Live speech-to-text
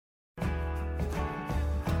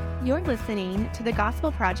You're listening to the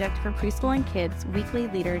Gospel Project for Preschool and Kids Weekly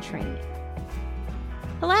Leader Training.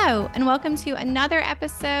 Hello, and welcome to another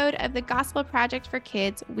episode of the Gospel Project for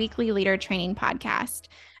Kids Weekly Leader Training Podcast.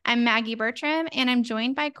 I'm Maggie Bertram, and I'm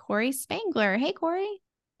joined by Corey Spangler. Hey, Corey.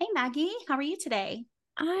 Hey, Maggie. How are you today?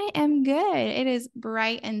 I am good. It is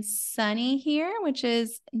bright and sunny here, which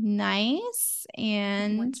is nice.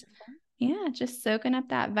 And Wonderful. Yeah, just soaking up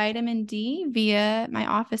that vitamin D via my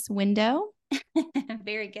office window.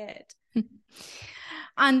 Very good.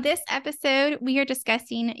 On this episode, we are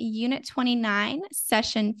discussing Unit 29,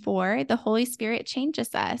 Session 4, The Holy Spirit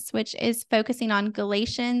Changes Us, which is focusing on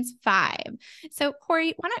Galatians 5. So,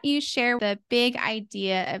 Corey, why don't you share the big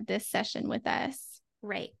idea of this session with us?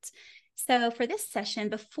 Great. So for this session,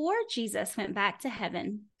 before Jesus went back to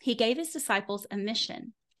heaven, he gave his disciples a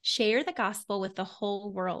mission: share the gospel with the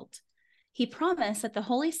whole world. He promised that the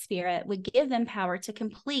Holy Spirit would give them power to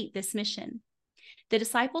complete this mission. The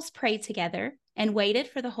disciples prayed together and waited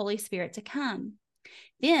for the Holy Spirit to come.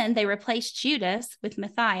 Then they replaced Judas with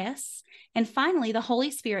Matthias, and finally the Holy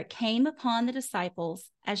Spirit came upon the disciples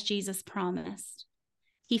as Jesus promised.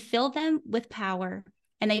 He filled them with power,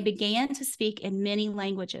 and they began to speak in many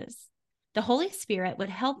languages. The Holy Spirit would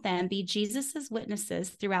help them be Jesus's witnesses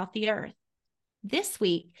throughout the earth. This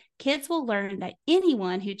week, kids will learn that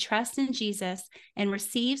anyone who trusts in Jesus and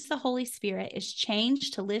receives the Holy Spirit is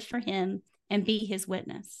changed to live for him and be his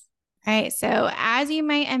witness. All right, so as you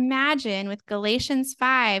might imagine, with Galatians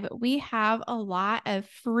 5, we have a lot of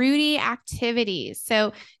fruity activities.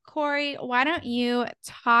 So, Corey, why don't you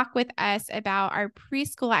talk with us about our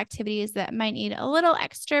preschool activities that might need a little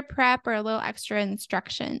extra prep or a little extra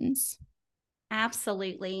instructions?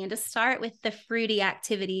 Absolutely. And to start with the fruity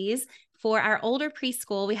activities, for our older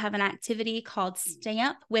preschool, we have an activity called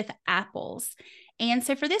Stamp with Apples. And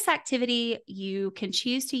so for this activity, you can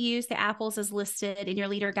choose to use the apples as listed in your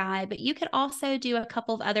leader guide, but you could also do a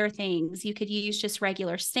couple of other things. You could use just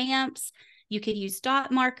regular stamps, you could use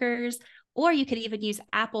dot markers, or you could even use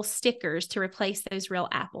apple stickers to replace those real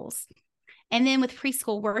apples. And then with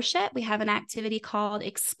preschool worship, we have an activity called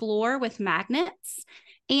Explore with Magnets.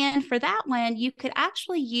 And for that one, you could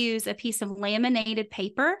actually use a piece of laminated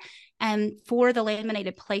paper for the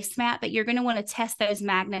laminated placemat, but you're going to want to test those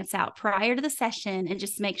magnets out prior to the session and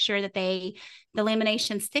just make sure that the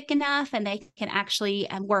lamination's thick enough and they can actually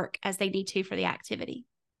work as they need to for the activity.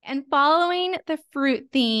 And following the fruit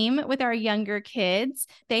theme with our younger kids,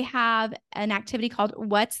 they have an activity called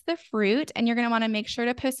What's the Fruit? And you're going to want to make sure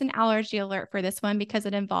to post an allergy alert for this one because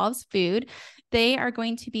it involves food. They are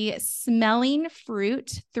going to be smelling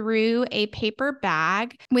fruit through a paper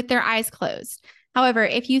bag with their eyes closed. However,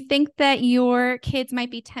 if you think that your kids might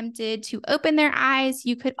be tempted to open their eyes,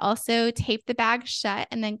 you could also tape the bag shut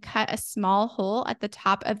and then cut a small hole at the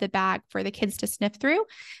top of the bag for the kids to sniff through.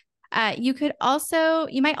 You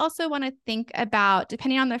might also want to think about,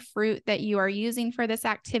 depending on the fruit that you are using for this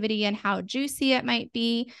activity and how juicy it might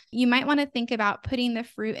be, you might want to think about putting the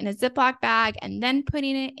fruit in a Ziploc bag and then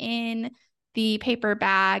putting it in the paper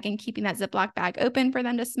bag and keeping that Ziploc bag open for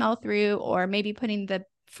them to smell through, or maybe putting the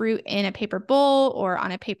fruit in a paper bowl or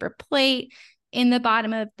on a paper plate in the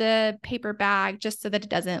bottom of the paper bag, just so that it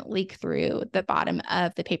doesn't leak through the bottom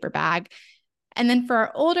of the paper bag. And then for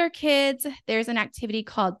our older kids, there's an activity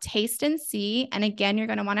called Taste and See. And again, you're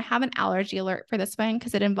going to want to have an allergy alert for this one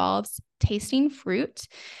because it involves tasting fruit.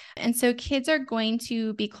 And so kids are going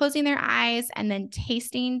to be closing their eyes and then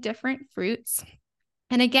tasting different fruits.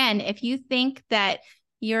 And again, if you think that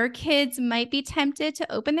your kids might be tempted to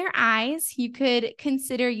open their eyes, you could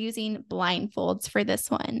consider using blindfolds for this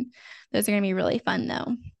one. Those are going to be really fun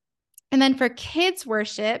though. And then for kids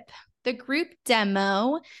worship, the group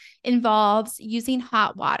demo involves using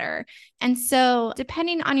hot water. And so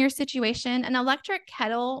depending on your situation, an electric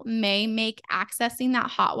kettle may make accessing that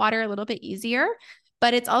hot water a little bit easier,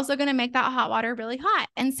 but it's also going to make that hot water really hot.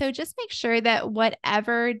 And so just make sure that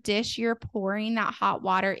whatever dish you're pouring that hot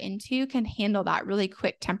water into can handle that really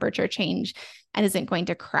quick temperature change and isn't going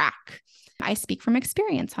to crack. I speak from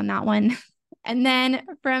experience on that one. And then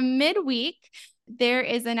from midweek, there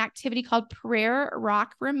is an activity called Prayer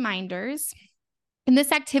Rock Reminders. And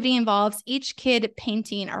this activity involves each kid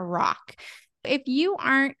painting a rock. If you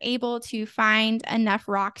aren't able to find enough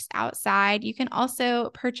rocks outside, you can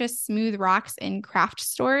also purchase smooth rocks in craft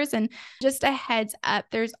stores. And just a heads up,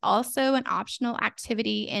 there's also an optional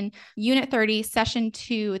activity in Unit 30, Session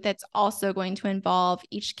 2, that's also going to involve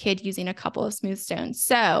each kid using a couple of smooth stones.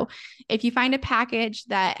 So if you find a package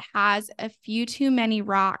that has a few too many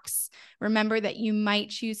rocks, remember that you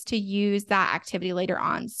might choose to use that activity later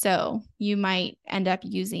on. So you might end up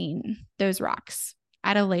using those rocks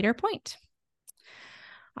at a later point.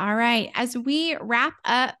 All right. As we wrap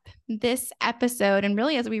up this episode, and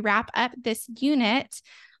really as we wrap up this unit,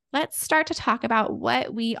 let's start to talk about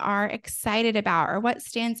what we are excited about or what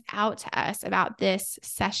stands out to us about this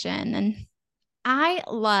session. And I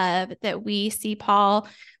love that we see Paul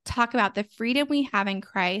talk about the freedom we have in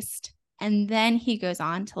Christ, and then he goes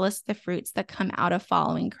on to list the fruits that come out of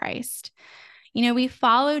following Christ. We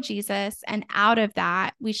follow Jesus, and out of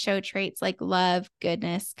that, we show traits like love,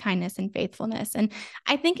 goodness, kindness, and faithfulness. And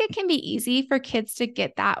I think it can be easy for kids to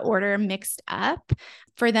get that order mixed up,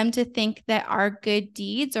 for them to think that our good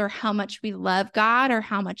deeds or how much we love God or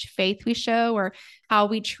how much faith we show or how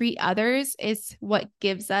we treat others is what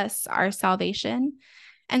gives us our salvation.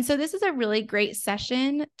 And so this is a really great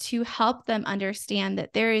session to help them understand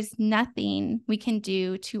that there is nothing we can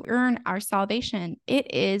do to earn our salvation.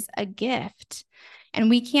 It is a gift, and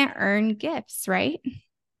we can't earn gifts, right?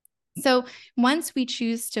 So once we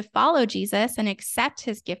choose to follow Jesus and accept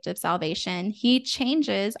his gift of salvation, he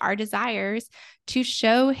changes our desires to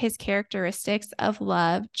show his characteristics of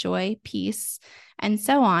love, joy, peace, and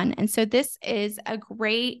so on. And so this is a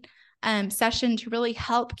great session to really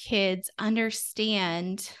help kids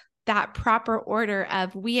understand that proper order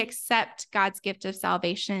of we accept God's gift of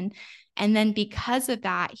salvation. And then because of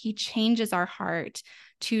that, he changes our heart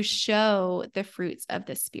to show the fruits of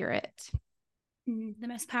the Spirit. The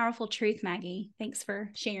most powerful truth, Maggie. Thanks for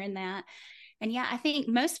sharing that. And yeah, I think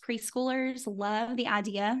most preschoolers love the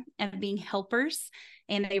idea of being helpers,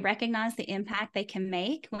 and they recognize the impact they can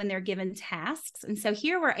make when they're given tasks. And so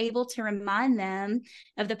here we're able to remind them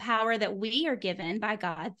of the power that we are given by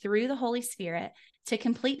God through the Holy Spirit to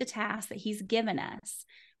complete the task that he's given us.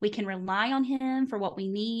 We can rely on him for what we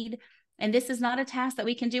need. And this is not a task that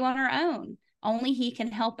we can do on our own. Only he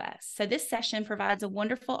can help us. So this session provides a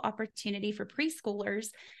wonderful opportunity for preschoolers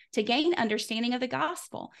to gain understanding of the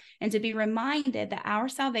gospel and to be reminded that our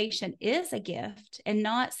salvation is a gift and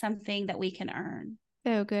not something that we can earn.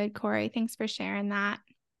 So good, Corey. Thanks for sharing that.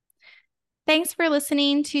 Thanks for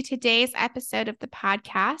listening to today's episode of the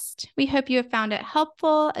podcast. We hope you have found it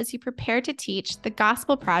helpful as you prepare to teach the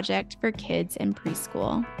Gospel Project for kids in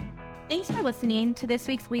preschool. Thanks for listening to this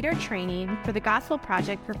week's leader training for the Gospel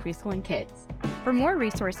Project for Preschool and Kids. For more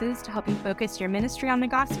resources to help you focus your ministry on the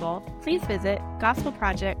gospel, please visit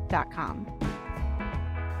gospelproject.com.